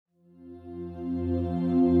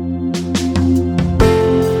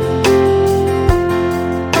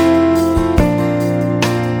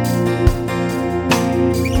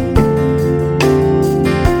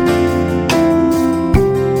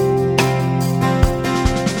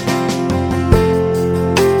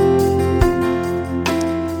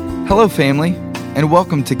Hello, family, and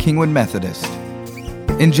welcome to Kingwood Methodist.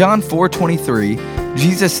 In John 4:23,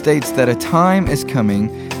 Jesus states that a time is coming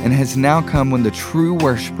and has now come when the true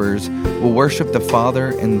worshipers will worship the Father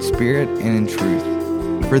in spirit and in truth,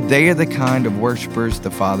 for they are the kind of worshipers the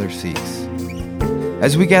Father seeks.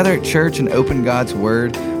 As we gather at church and open God's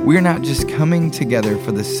Word, we are not just coming together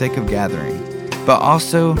for the sake of gathering, but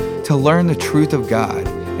also to learn the truth of God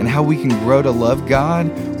and how we can grow to love God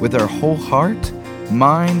with our whole heart,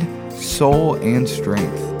 mind, soul, and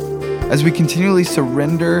strength. As we continually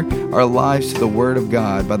surrender our lives to the Word of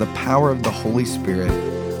God by the power of the Holy Spirit,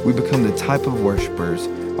 we become the type of worshipers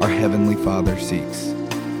our Heavenly Father seeks.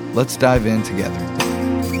 Let's dive in together.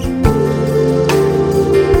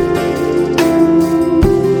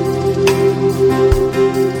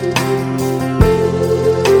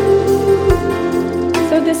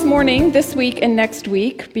 This week and next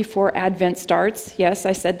week, before Advent starts, yes,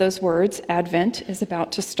 I said those words, Advent is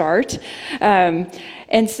about to start.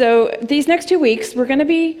 And so these next 2 weeks, we're going to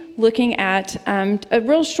be looking at a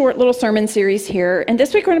real short little sermon series here. And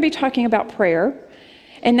this week, we're going to be talking about prayer.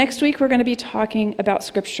 And next week, we're going to be talking about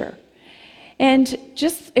Scripture. And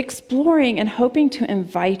just exploring and hoping to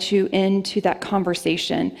invite you into that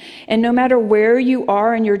conversation. And no matter where you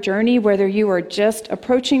are in your journey, whether you are just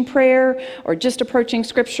approaching prayer or just approaching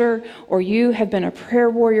Scripture, or you have been a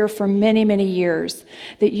prayer warrior for many, many years,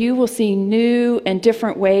 that you will see new and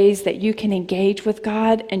different ways that you can engage with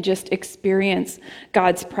God and just experience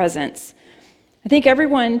God's presence. I think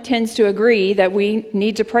everyone tends to agree that we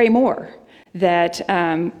need to pray more. That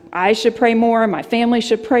I should pray more, my family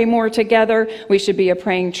should pray more together, we should be a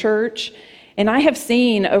praying church. And I have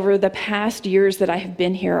seen over the past years that I have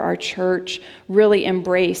been here, our church really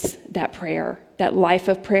embrace that prayer, that life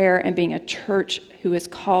of prayer, and being a church who is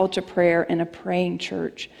called to prayer and a praying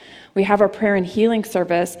church. We have our prayer and healing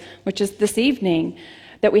service, which is this evening,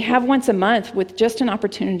 that we have once a month with just an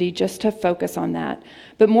opportunity just to focus on that.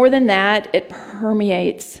 But more than that, it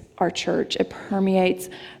permeates our church. It permeates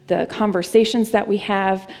the conversations that we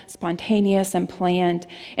have, spontaneous and planned.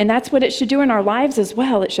 And that's what it should do in our lives as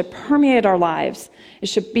well. It should permeate our lives. It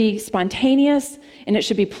should be spontaneous and it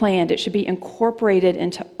should be planned. It should be incorporated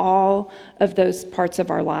into all of those parts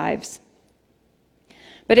of our lives.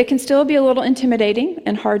 But it can still be a little intimidating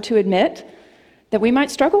and hard to admit that we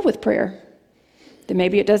might struggle with prayer, that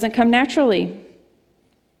maybe it doesn't come naturally.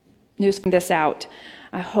 Newsing this out.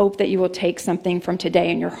 I hope that you will take something from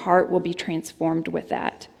today and your heart will be transformed with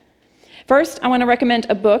that. First, I want to recommend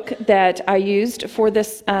a book that I used for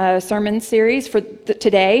this sermon series for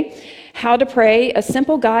today, How to Pray, A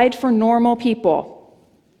Simple Guide for Normal People.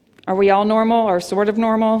 Are we all normal or sort of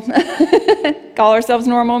normal? Call ourselves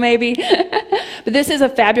normal maybe? But this is a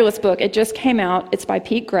fabulous book. It just came out. It's by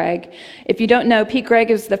Pete Greig. If you don't know, Pete Greig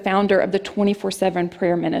is the founder of the 24/7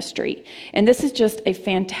 Prayer Ministry. And this is just a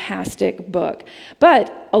fantastic book.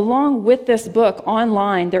 But along with this book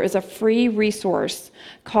online, there is a free resource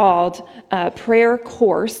called Prayer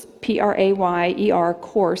Course, Prayer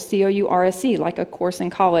Course, COURSE, like a course in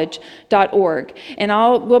college.org. And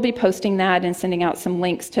we'll be posting that and sending out some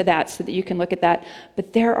links to that so that you can look at that.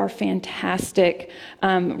 But there are fantastic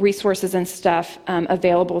resources and stuff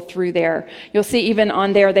available through there. You'll see even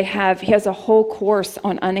on there he has a whole course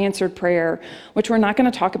on unanswered prayer, which we're not going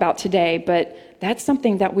to talk about today, but that's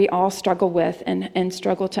something that we all struggle with and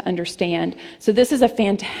struggle to understand. So this is a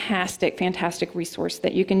fantastic, fantastic resource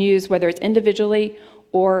that you can use, whether it's individually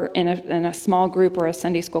or in a small group or a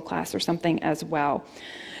Sunday school class or something as well.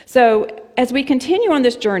 So as we continue on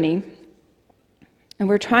this journey, and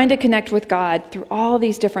we're trying to connect with God through all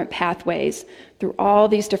these different pathways, through all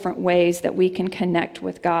these different ways that we can connect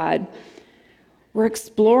with God, we're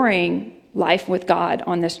exploring life with God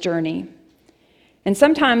on this journey. And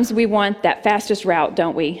sometimes we want that fastest route,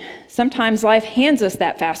 don't we? Sometimes life hands us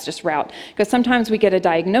that fastest route, because sometimes we get a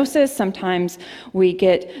diagnosis, sometimes we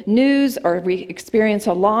get news, or we experience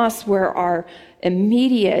a loss where our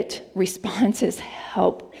immediate response is,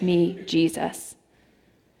 "Help me, Jesus."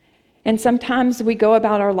 And sometimes we go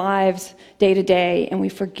about our lives day to day and we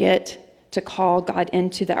forget to call God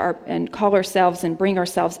and call ourselves and bring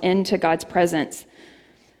ourselves into God's presence.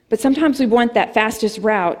 But sometimes we want that fastest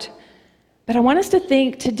route. But I want us to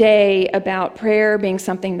think today about prayer being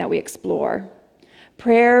something that we explore.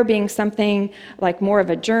 Prayer being something like more of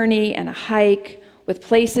a journey and a hike, with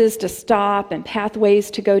places to stop and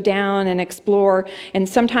pathways to go down and explore. And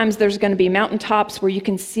sometimes there's going to be mountaintops where you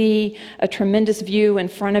can see a tremendous view in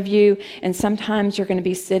front of you. And sometimes you're going to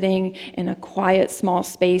be sitting in a quiet, small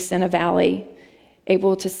space in a valley,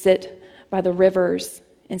 able to sit by the rivers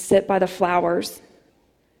and sit by the flowers.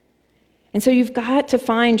 And so you've got to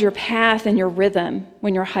find your path and your rhythm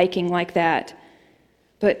when you're hiking like that.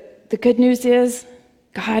 But the good news is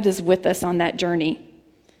God is with us on that journey.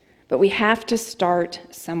 But we have to start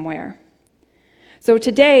somewhere. So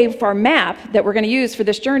today, for our map that we're going to use for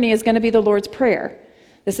this journey is going to be the Lord's Prayer.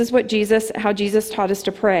 This is how Jesus taught us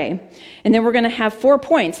to pray. And then we're going to have 4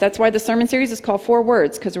 points. That's why the sermon series is called 4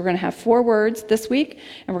 Words, because we're going to have 4 words this week,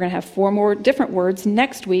 and we're going to have 4 more different words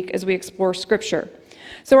next week as we explore Scripture.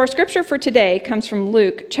 So our Scripture for today comes from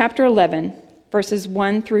Luke chapter 11, verses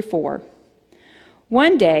 1 through 4.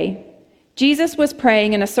 One day, Jesus was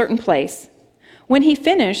praying in a certain place. When he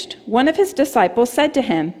finished, one of his disciples said to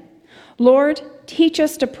him, "Lord, teach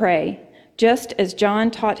us to pray, just as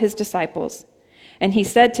John taught his disciples." And he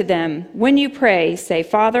said to them, "When you pray, say,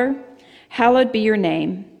 'Father, hallowed be your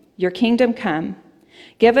name. Your kingdom come.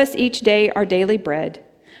 Give us each day our daily bread.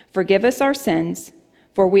 Forgive us our sins,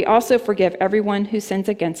 for we also forgive everyone who sins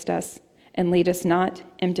against us. And lead us not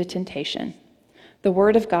into temptation.'" The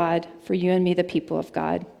word of God for you and me, the people of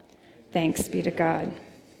God. Thanks be to God.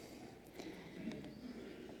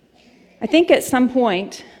 I think at some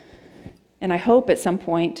point, and I hope at some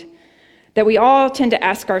point, that we all tend to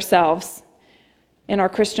ask ourselves in our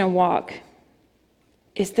Christian walk,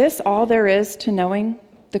 is this all there is to knowing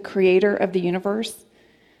the creator of the universe?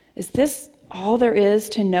 Is this all there is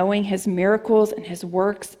to knowing his miracles and his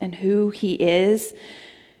works and who he is?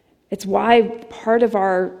 It's why part of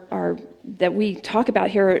our that we talk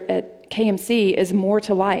about here at KMC is more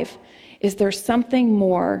to life. Is there something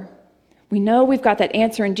more? We know we've got that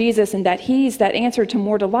answer in Jesus and that he's that answer to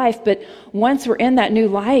more to life, but once we're in that new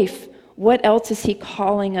life, what else is he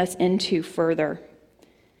calling us into further?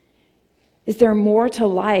 Is there more to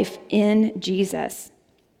life in Jesus?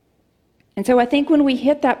 And so I think when we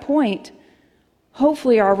hit that point,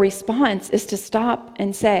 hopefully our response is to stop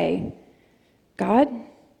and say, "God,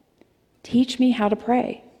 teach me how to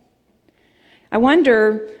pray." I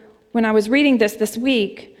wonder, when I was reading this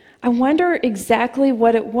week, I wonder exactly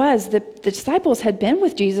what it was. The disciples had been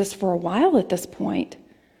with Jesus for a while at this point.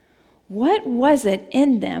 What was it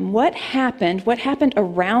in them? What happened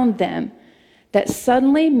around them that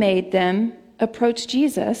suddenly made them approach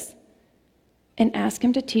Jesus and ask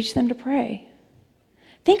him to teach them to pray?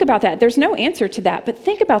 Think about that. There's no answer to that, but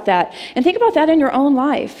think about that. And think about that in your own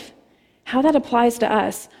life, how that applies to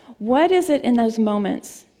us. What is it in those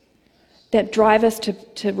moments that drive us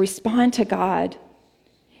to respond to God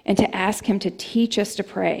and to ask him to teach us to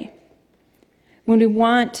pray? When we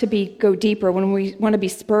want to go deeper, when we want to be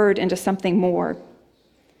spurred into something more.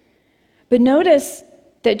 But notice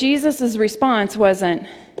that Jesus' response wasn't,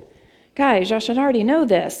 "Guys, y'all should already know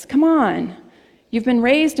this. Come on. You've been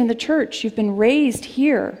raised in the church. You've been raised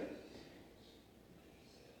here."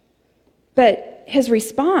 But his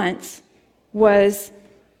response was,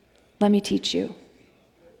 "Let me teach you.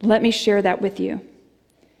 Let me share that with you."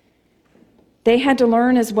 They had to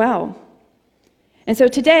learn as well. And so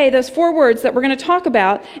today, those 4 words that we're going to talk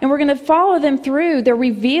about, and we're going to follow them through, they're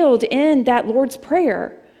revealed in that Lord's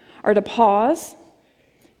Prayer, are to pause,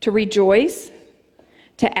 to rejoice,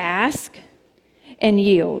 to ask, and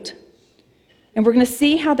yield. And we're going to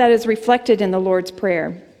see how that is reflected in the Lord's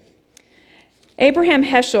Prayer. Abraham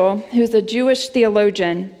Heschel, who's a Jewish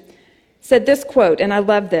theologian, said this quote, and I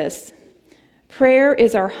love this: "Prayer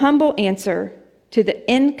is our humble answer to the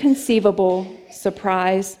inconceivable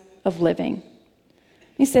surprise of living."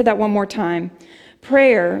 Let me say that one more time.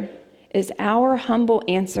 Prayer is our humble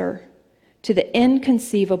answer to the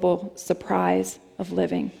inconceivable surprise of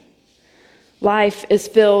living. Life is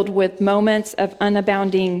filled with moments of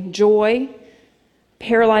unabounding joy,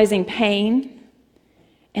 paralyzing pain,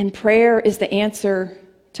 and prayer is the answer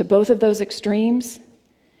to both of those extremes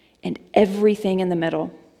and everything in the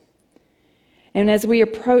middle. And as we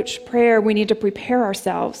approach prayer, we need to prepare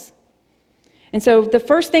ourselves. And so the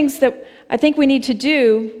first things that I think we need to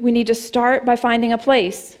do, we need to start by finding a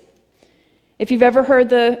place. If you've ever heard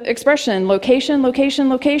the expression, location, location,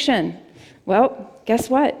 location, well, guess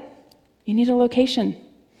what? You need a location.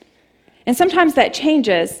 And sometimes that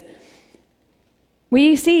changes.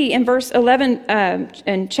 We see in verse 11,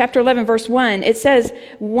 in chapter 11, verse 1, it says,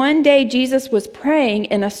 one day Jesus was praying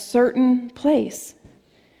in a certain place.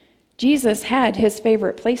 Jesus had his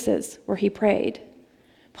favorite places where he prayed,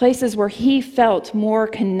 places where he felt more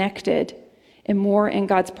connected and more in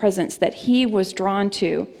God's presence that he was drawn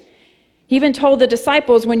to. He even told the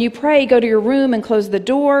disciples, when you pray, go to your room and close the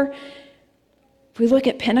door. If we look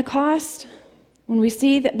at Pentecost, when we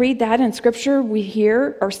read that in Scripture, we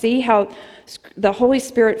hear or see how the Holy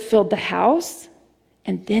Spirit filled the house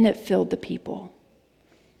and then it filled the people.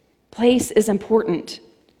 Place is important.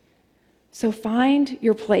 So find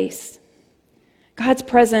your place. God's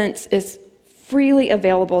presence is freely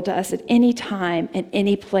available to us at any time and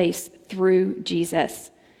any place through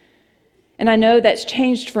Jesus. And I know that's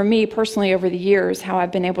changed for me personally over the years, how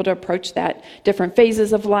I've been able to approach that, different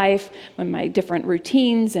phases of life, when my different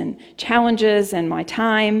routines and challenges and my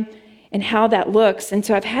time and how that looks. And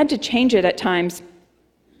so I've had to change it at times.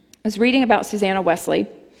 I was reading about Susanna Wesley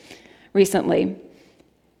recently.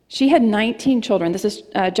 She had 19 children. This is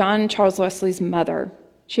John Charles Wesley's mother.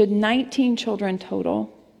 She had 19 children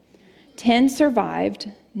total. 10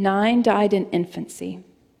 survived, 9 died in infancy.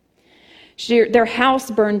 Their house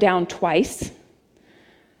burned down twice.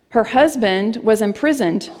 Her husband was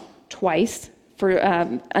imprisoned twice for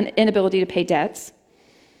an inability to pay debts.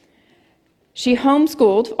 She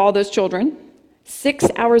homeschooled all those children. 6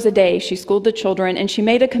 hours a day she schooled the children, and she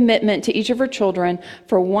made a commitment to each of her children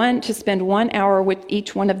to spend 1 hour with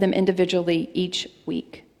each one of them individually each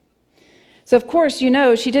week. So of course,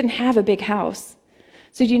 she didn't have a big house.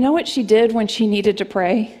 So do you know what she did when she needed to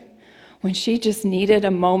pray? When she just needed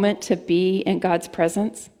a moment to be in God's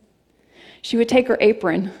presence? She would take her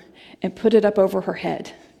apron and put it up over her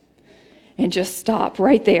head and just stop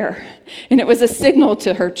right there. And it was a signal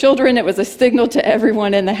to her children. It was a signal to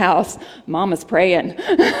everyone in the house. Mama's praying.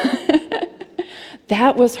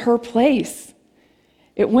 That was her place.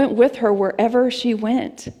 It went with her wherever she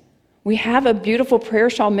went. We have a beautiful prayer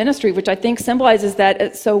shawl ministry, which I think symbolizes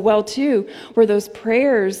that so well too, where those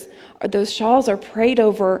prayers, those shawls are prayed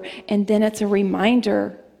over, and then it's a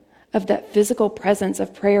reminder of that physical presence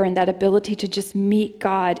of prayer and that ability to just meet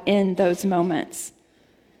God in those moments.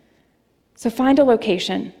 So find a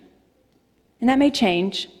location, and that may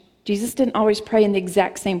change. Jesus didn't always pray in the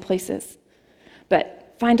exact same places,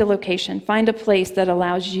 but find a location, find a place that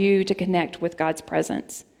allows you to connect with God's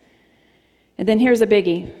presence. And then here's a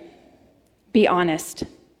biggie. Be honest.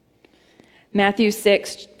 Matthew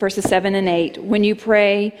 6, verses 7 and 8. When you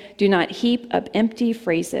pray, do not heap up empty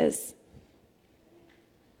phrases.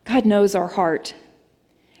 God knows our heart.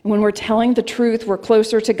 And when we're telling the truth, we're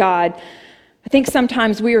closer to God. I think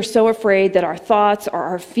sometimes we are so afraid that our thoughts or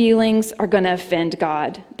our feelings are going to offend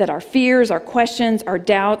God, that our fears, our questions, our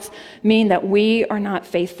doubts mean that we are not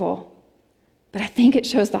faithful. But I think it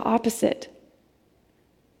shows the opposite,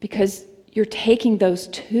 because you're taking those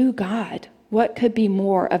to God. What could be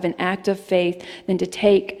more of an act of faith than to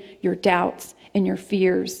take your doubts and your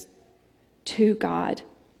fears to God?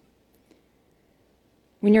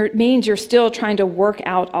 It means you're still trying to work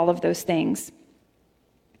out all of those things.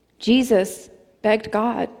 Jesus begged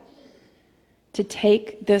God to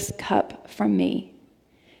take this cup from me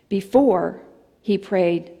before he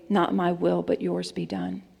prayed, "Not my will, but yours be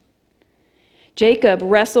done." Jacob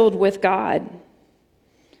wrestled with God.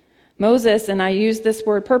 Moses, and I use this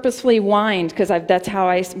word purposefully, whined, because that's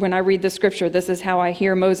how when I read the scripture, this is how I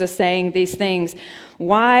hear Moses saying these things.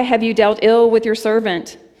 "Why have you dealt ill with your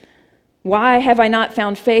servant? Why have I not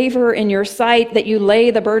found favor in your sight that you lay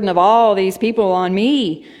the burden of all these people on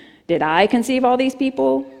me? Did I conceive all these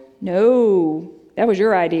people? No, that was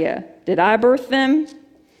your idea. Did I birth them?"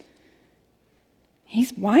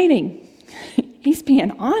 He's whining. He's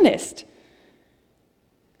being honest.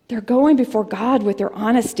 They're going before God with their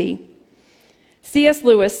honesty. C.S.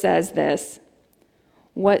 Lewis says this: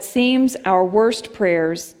 "What seems our worst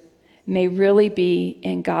prayers may really be,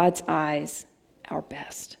 in God's eyes, our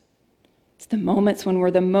best." It's the moments when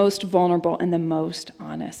we're the most vulnerable and the most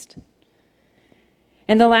honest.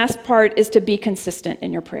 And the last part is to be consistent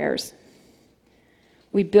in your prayers.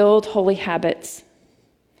 We build holy habits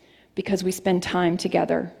because we spend time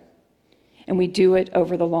together, and we do it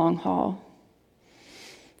over the long haul.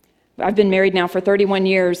 I've been married now for 31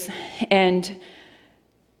 years, and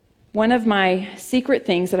one of my secret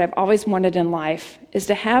things that I've always wanted in life is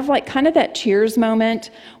to have kind of that cheers moment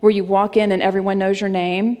where you walk in and everyone knows your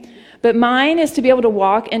name. But mine is to be able to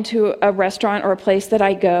walk into a restaurant or a place that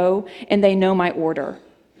I go and they know my order,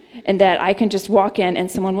 and that I can just walk in and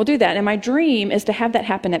someone will do that. And my dream is to have that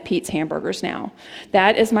happen at Pete's Hamburgers now.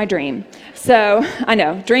 That is my dream. So I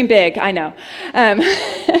know, dream big, I know.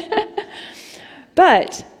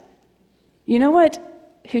 But you know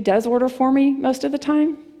who does order for me most of the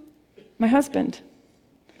time? My husband.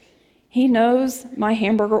 He knows my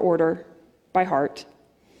hamburger order by heart.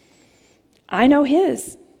 I know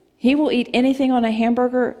his. He will eat anything on a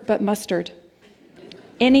hamburger but mustard.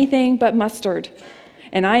 Anything but mustard.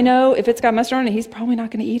 And I know if it's got mustard on it, he's probably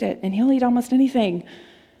not going to eat it, and he'll eat almost anything.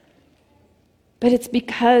 But it's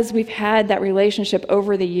because we've had that relationship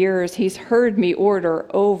over the years. He's heard me order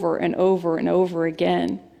over and over and over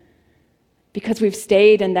again. Because we've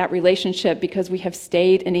stayed in that relationship, because we have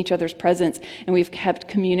stayed in each other's presence, and we've kept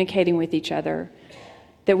communicating with each other.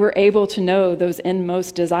 that we're able to know those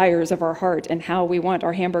inmost desires of our heart and how we want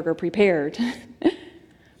our hamburger prepared.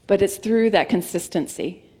 But it's through that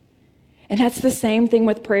consistency. And that's the same thing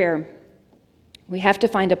with prayer. We have to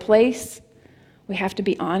find a place, we have to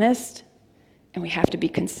be honest, and we have to be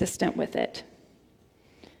consistent with it.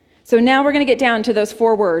 So now we're going to get down to those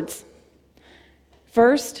 4 words.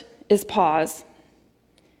 First is pause.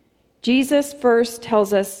 Jesus first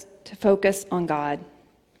tells us to focus on God.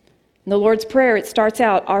 In the Lord's Prayer, it starts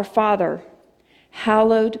out, Our Father,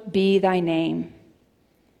 hallowed be thy name.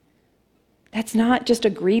 That's not just a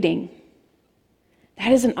greeting.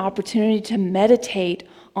 That is an opportunity to meditate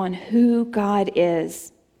on who God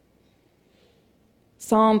is.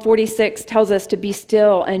 Psalm 46 tells us to be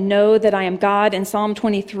still and know that I am God, and Psalm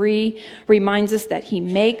 23 reminds us that he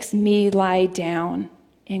makes me lie down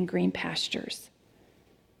in green pastures.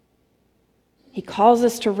 He calls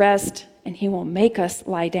us to rest, and he will make us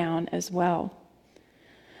lie down as well.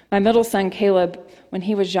 My middle son, Caleb, when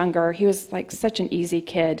he was younger, he was like such an easy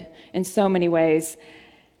kid in so many ways.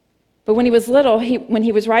 But when he was little, when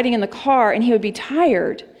he was riding in the car and he would be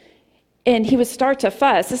tired, and he would start to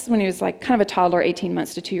fuss. This is when he was like kind of a toddler, 18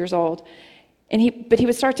 months to 2 years old. But he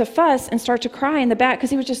would start to fuss and start to cry in the back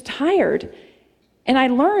because he was just tired. And I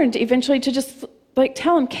learned eventually to just like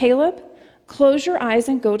tell him, Caleb, close your eyes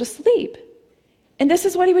and go to sleep. And this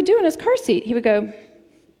is what he would do in his car seat. He would go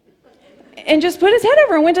and just put his head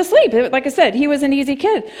over and went to sleep. Like I said, he was an easy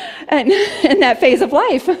kid in that phase of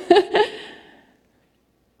life.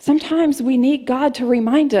 Sometimes we need God to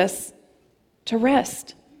remind us to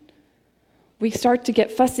rest. We start to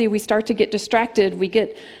get fussy, we start to get distracted, we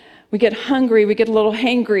get hungry, we get a little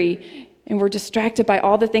hangry, and we're distracted by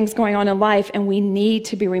all the things going on in life, and we need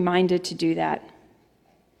to be reminded to do that.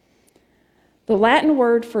 The Latin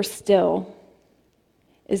word for still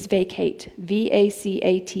is vacate,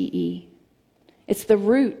 V-A-C-A-T-E. It's the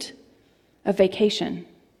root of vacation.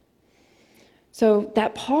 So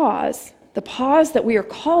that pause, the pause that we are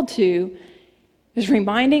called to, is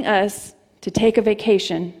reminding us to take a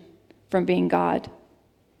vacation from being God.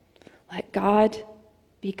 Let God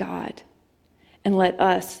be God. And let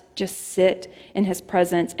us just sit in his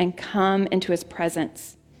presence and come into his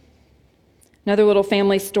presence. Another little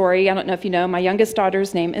family story, I don't know if you know, my youngest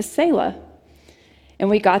daughter's name is Selah. And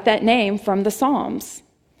we got that name from the Psalms.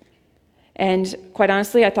 And quite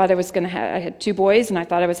honestly, I thought I had 2 boys, and I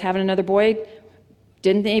thought I was having another boy.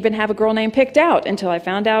 Didn't even have a girl name picked out until I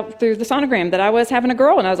found out through the sonogram that I was having a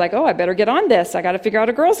girl. And I was like, I better get on this. I got to figure out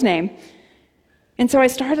a girl's name. And so I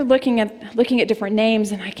started looking at different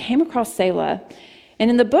names, and I came across Selah. And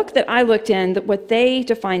in the book that I looked in, what they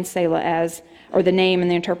defined Selah as, or the name and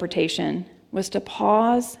the interpretation, was to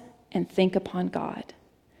pause and think upon God.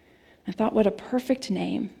 I thought, what a perfect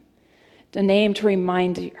name. A name to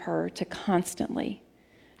remind her to constantly,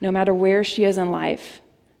 no matter where she is in life,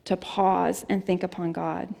 to pause and think upon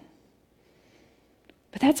God.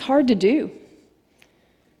 But that's hard to do.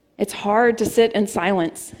 It's hard to sit in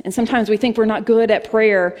silence. And sometimes we think we're not good at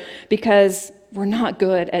prayer because we're not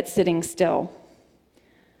good at sitting still.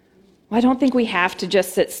 Well, I don't think we have to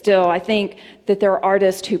just sit still. I think that there are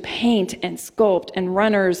artists who paint and sculpt and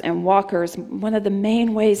runners and walkers. One of the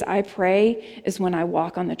main ways I pray is when I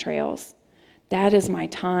walk on the trails. That is my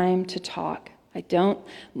time to talk. I don't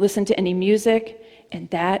listen to any music. And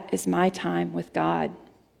that is my time with God.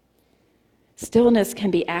 Stillness can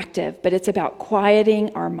be active, but it's about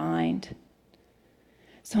quieting our mind.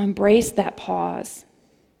 So embrace that pause.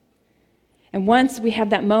 And once we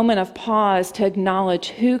have that moment of pause to acknowledge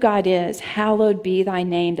who God is, hallowed be thy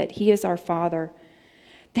name, that he is our Father,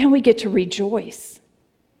 then we get to rejoice.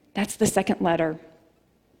 That's the second letter.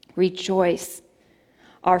 Rejoice.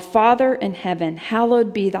 Our Father in heaven,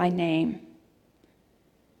 hallowed be thy name.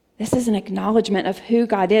 This is an acknowledgement of who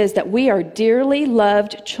God is, that we are dearly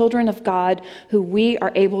loved children of God who we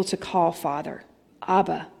are able to call Father,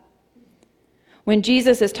 Abba. When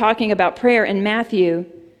Jesus is talking about prayer in Matthew,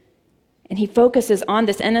 and he focuses on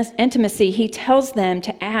this intimacy, he tells them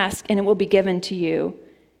to ask and it will be given to you.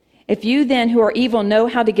 If you then who are evil know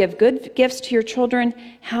how to give good gifts to your children,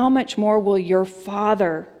 how much more will your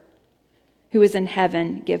Father who is in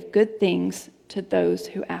heaven give good things to those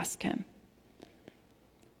who ask him?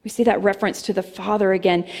 We see that reference to the Father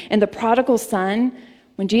again. And the prodigal son,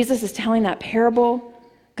 when Jesus is telling that parable,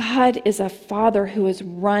 God is a father who is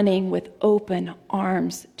running with open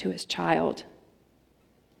arms to his child.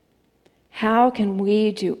 How can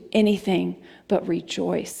we do anything but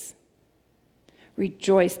rejoice?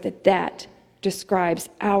 Rejoice that describes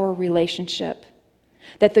our relationship.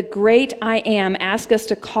 That the great I am asks us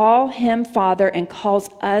to call him Father and calls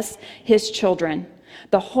us his children.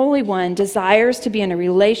 The Holy One desires to be in a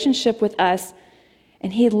relationship with us,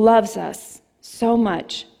 and he loves us so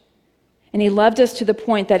much. And he loved us to the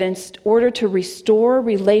point that in order to restore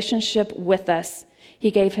relationship with us, he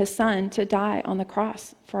gave his son to die on the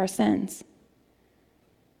cross for our sins.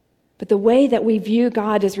 But the way that we view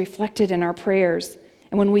God is reflected in our prayers.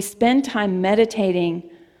 And when we spend time meditating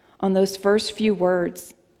on those first few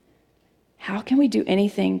words, how can we do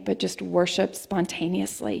anything but just worship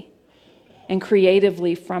spontaneously and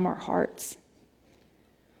creatively from our hearts?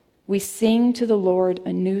 We sing to the Lord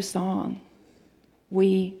a new song.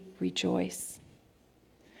 We rejoice.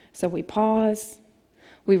 So we pause,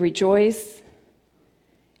 we rejoice,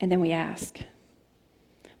 and then we ask.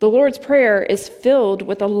 The Lord's Prayer is filled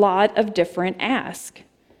with a lot of different asks.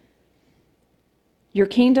 Your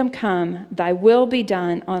kingdom come, thy will be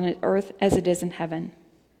done on earth as it is in heaven.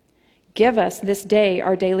 Give us this day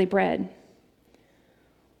our daily bread.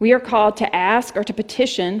 We are called to ask or to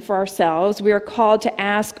petition for ourselves. We are called to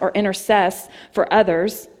ask or intercess for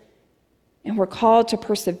others. And we're called to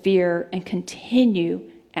persevere and continue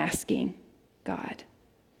asking God.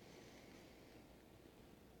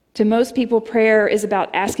 To most people, prayer is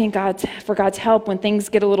about asking God for God's help when things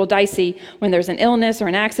get a little dicey, when there's an illness or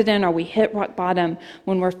an accident, or we hit rock bottom,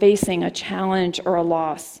 when we're facing a challenge or a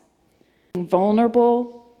loss. We're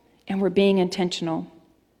vulnerable, and we're being intentional.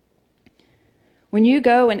 When you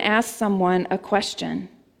go and ask someone a question,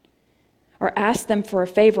 or ask them for a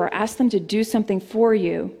favor, or ask them to do something for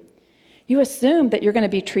you, you assume that you're going to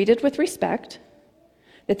be treated with respect,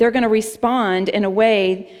 that they're going to respond in a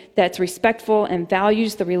way that's respectful and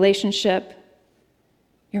values the relationship.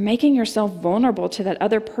 You're making yourself vulnerable to that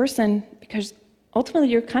other person because ultimately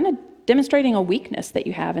you're kind of demonstrating a weakness that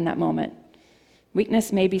you have in that moment.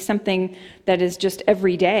 Weakness may be something that is just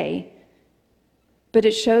every day, but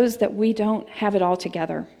it shows that we don't have it all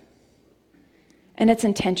together. And it's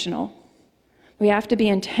intentional. We have to be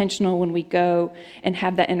intentional when we go and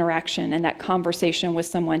have that interaction and that conversation with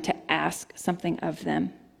someone to ask something of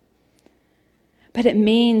them. But it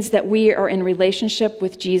means that we are in relationship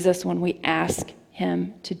with Jesus when we ask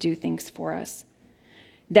him to do things for us.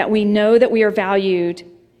 That we know that we are valued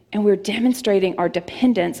and we're demonstrating our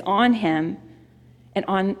dependence on him and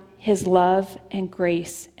on his love and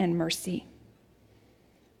grace and mercy.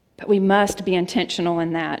 But we must be intentional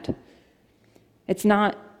in that. It's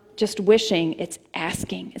not just wishing, it's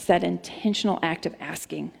asking. It's that intentional act of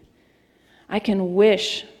asking. I can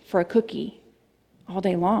wish for a cookie all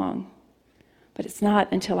day long, but it's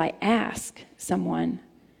not until I ask someone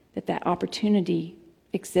that that opportunity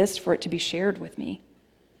exists for it to be shared with me.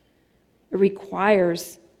 It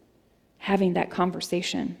requires having that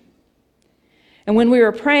conversation. And when we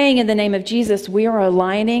are praying in the name of Jesus, we are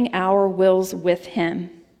aligning our wills with him.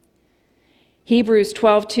 Hebrews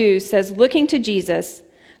 12:2 says, looking to Jesus,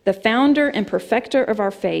 the founder and perfecter of our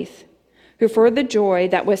faith, who for the joy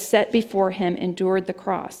that was set before him endured the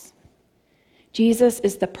cross. Jesus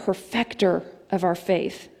is the perfecter of our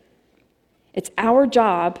faith. It's our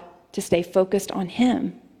job to stay focused on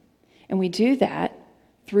him, and we do that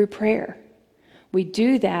through prayer. We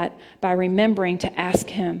do that by remembering to ask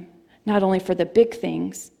him, not only for the big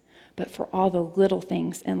things, but for all the little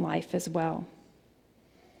things in life as well.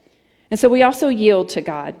 And so we also yield to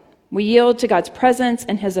God. We yield to God's presence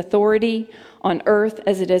and his authority on earth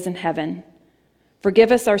as it is in heaven.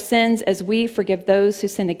 Forgive us our sins as we forgive those who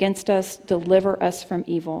sin against us. Deliver us from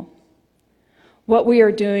evil. What we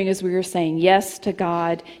are doing is we are saying yes to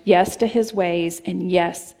God, yes to his ways, and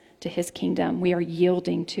yes to his kingdom. We are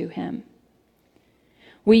yielding to him.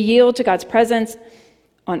 We yield to God's presence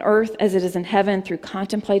on earth as it is in heaven through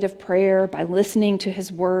contemplative prayer, by listening to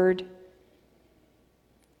his word.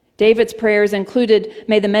 David's prayers included,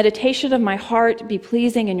 may the meditation of my heart be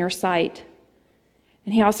pleasing in your sight.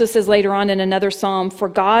 And he also says later on in another psalm, for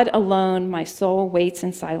God alone my soul waits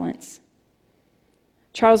in silence.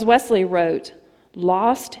 Charles Wesley wrote,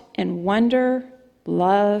 lost in wonder,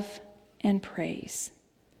 love, and praise.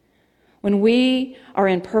 When we are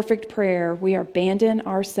in perfect prayer, we abandon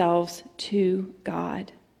ourselves to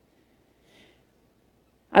God.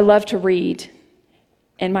 I love to read,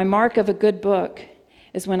 and my mark of a good book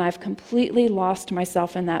is when I've completely lost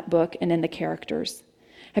myself in that book and in the characters.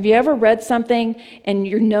 Have you ever read something and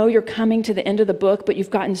you know you're coming to the end of the book, but you've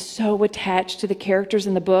gotten so attached to the characters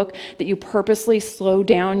in the book that you purposely slow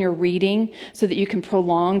down your reading so that you can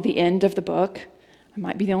prolong the end of the book? I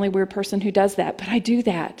might be the only weird person who does that, but I do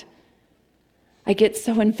that. I get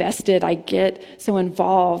so invested, I get so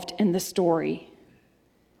involved in the story.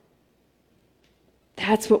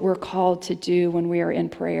 That's what we're called to do when we are in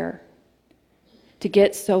prayer. To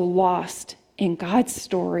get so lost in God's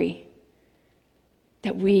story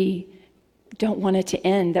that we don't want it to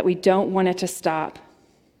end, that we don't want it to stop.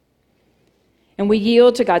 And we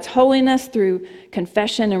yield to God's holiness through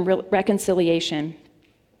confession and reconciliation.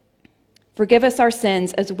 Forgive us our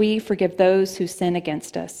sins as we forgive those who sin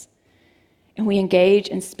against us. And we engage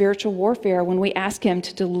in spiritual warfare when we ask him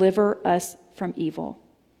to deliver us from evil.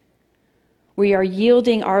 We are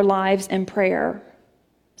yielding our lives in prayer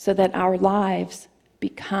so that our lives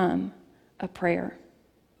become a prayer.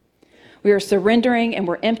 We are surrendering and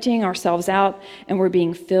we're emptying ourselves out and we're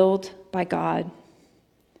being filled by God.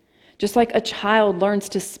 Just like a child learns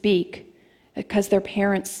to speak because their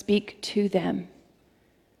parents speak to them.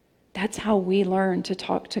 That's how we learn to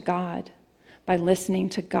talk to God, by listening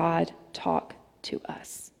to God talk to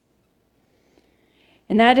us.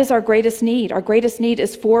 And that is our greatest need. Our greatest need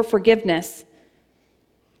is for forgiveness.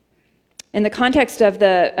 In the context of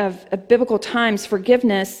biblical times,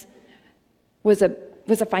 forgiveness was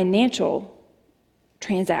a financial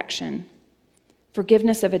transaction,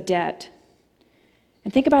 forgiveness of a debt.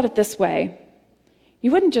 And think about it this way.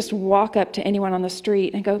 You wouldn't just walk up to anyone on the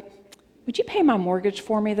street and go, "Would you pay my mortgage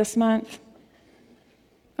for me this month?"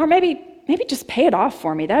 Or maybe just pay it off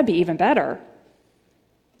for me. That'd be even better.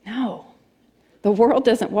 No, the world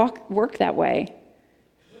doesn't work that way.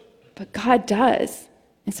 But God does.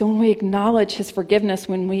 And so when we acknowledge his forgiveness,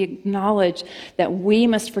 when we acknowledge that we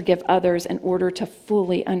must forgive others in order to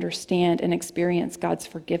fully understand and experience God's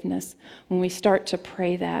forgiveness, when we start to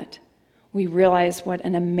pray that, we realize what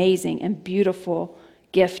an amazing and beautiful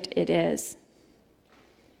gift it is.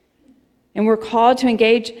 And we're called to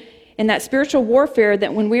engage in that spiritual warfare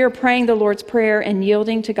that when we are praying the Lord's Prayer and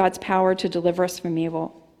yielding to God's power to deliver us from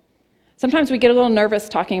evil. Sometimes we get a little nervous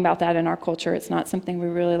talking about that in our culture. It's not something we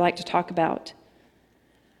really like to talk about.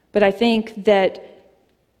 But I think that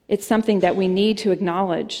it's something that we need to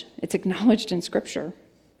acknowledge. It's acknowledged in Scripture.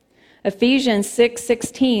 Ephesians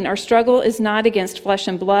 6:16, our struggle is not against flesh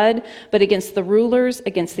and blood, but against the rulers,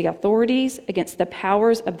 against the authorities, against the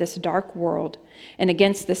powers of this dark world, and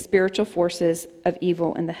against the spiritual forces of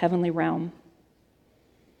evil in the heavenly realm.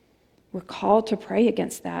 We're called to pray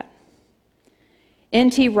against that.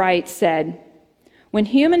 N.T. Wright said, "When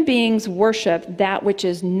human beings worship that which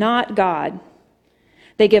is not God,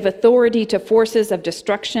 they give authority to forces of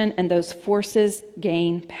destruction, and those forces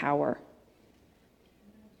gain power."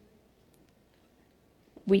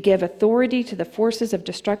 We give authority to the forces of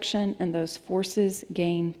destruction, and those forces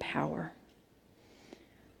gain power.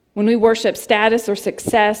 When we worship status or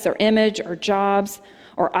success or image or jobs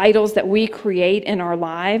or idols that we create in our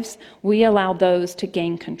lives, we allow those to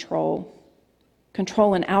gain control.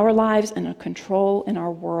 Control in our lives and a control in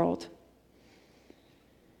our world.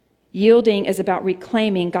 Yielding is about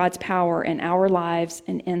reclaiming God's power in our lives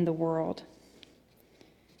and in the world.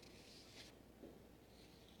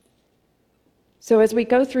 So as we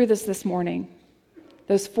go through this morning,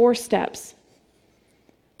 those 4 steps,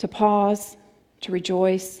 to pause, to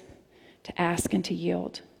rejoice, to ask, and to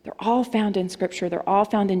yield, they're all found in Scripture. They're all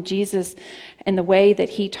found in Jesus and the way that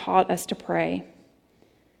he taught us to pray.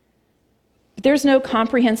 But there's no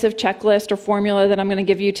comprehensive checklist or formula that I'm going to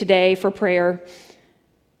give you today for prayer.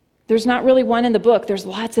 There's not really one in the book. There's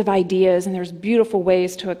lots of ideas, and there's beautiful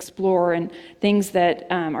ways to explore and things that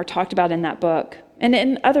are talked about in that book. And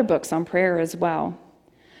in other books on prayer as well.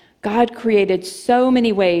 God created so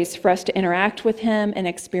many ways for us to interact with him and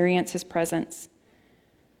experience his presence.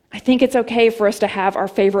 I think it's okay for us to have our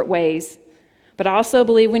favorite ways, but I also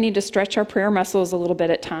believe we need to stretch our prayer muscles a little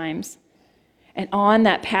bit at times. And on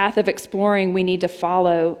that path of exploring, we need to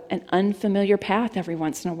follow an unfamiliar path every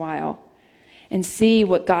once in a while and see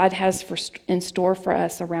what God has in store for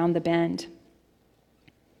us around the bend.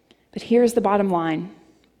 But here's the bottom line.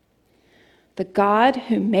 The God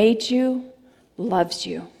who made you loves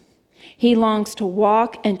you. He longs to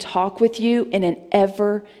walk and talk with you in an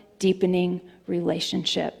ever-deepening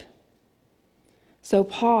relationship. So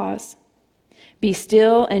pause. Be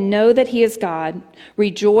still and know that he is God.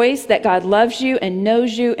 Rejoice that God loves you and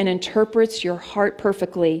knows you and interprets your heart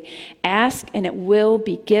perfectly. Ask and it will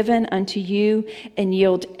be given unto you, and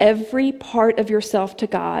yield every part of yourself to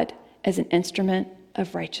God as an instrument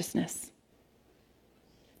of righteousness.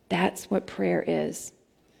 That's what prayer is.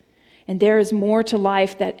 And there is more to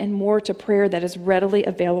life and more to prayer that is readily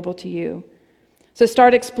available to you. So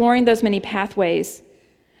start exploring those many pathways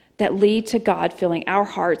that lead to God filling our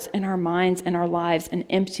hearts and our minds and our lives and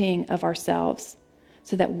emptying of ourselves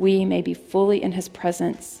so that we may be fully in his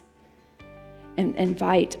presence and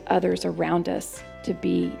invite others around us to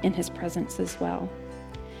be in his presence as well.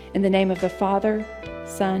 In the name of the Father,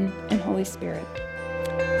 Son, and Holy Spirit.